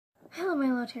Hello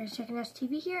my little terrors, Jack&Ash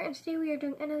TV here, and today we are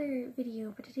doing another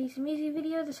video, but today's amazing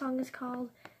video. The song is called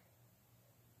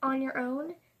On Your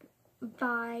Own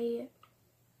by,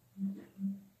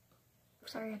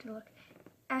 sorry I had to look,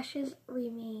 Ashes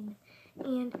Remain.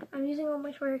 And I'm using all my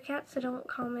Twitter cats, so don't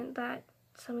comment that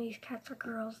some of these cats are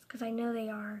girls, because I know they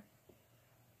are.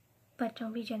 But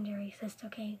don't be gender racist,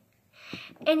 okay?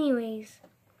 Anyways,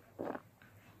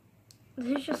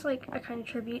 this is just like a kind of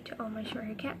tribute to all my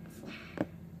short-haired cats.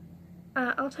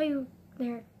 I'll tell you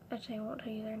actually I won't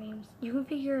tell you their names. You can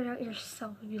figure it out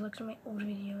yourself if you look at my old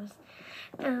videos.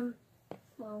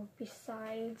 Well,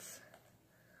 besides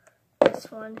this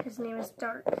one, his name is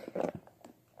Dark,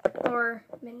 or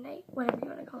Midnight, whatever you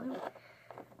want to call him.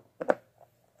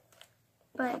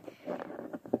 But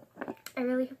I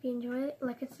really hope you enjoy it.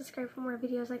 Like and subscribe for more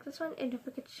videos like this one, and don't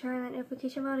forget to turn on that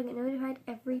notification bell to get notified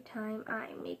every time I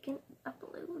make an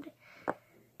upload.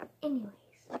 Anyways,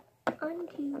 on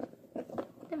to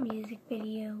the music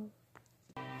video.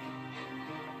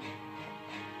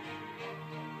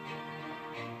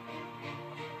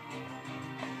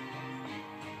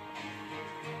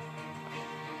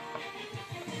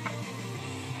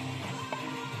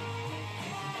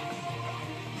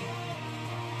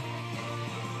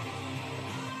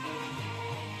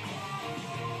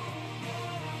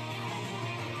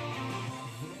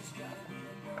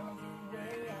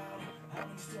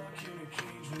 Stuck in a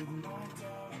cage with my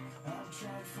dog. I've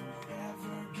tried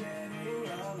forever getting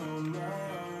out on my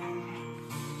own.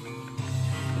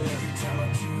 Every time I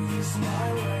do this my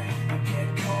way, I get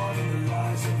caught in the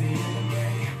lies of the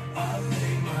enemy. I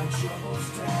lay my troubles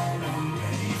down, I'm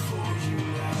ready for you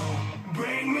now.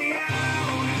 Bring me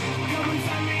out, come and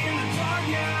find me in the dark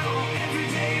now. Every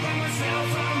day by myself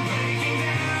I'm breaking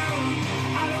down.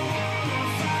 I don't wanna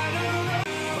fight alone.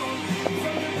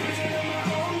 From the prison of my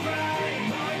own pride,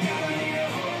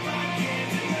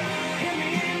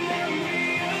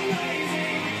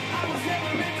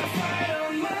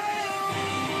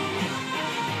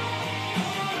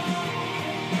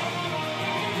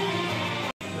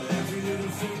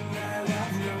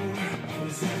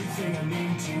 I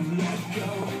need to let go.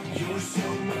 You're so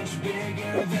much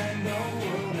bigger than the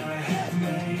world I have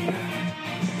made.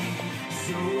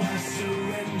 So I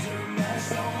surrender my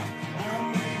soul. I'm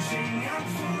reaching out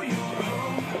for your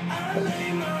hope. I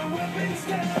lay my weapons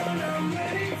down.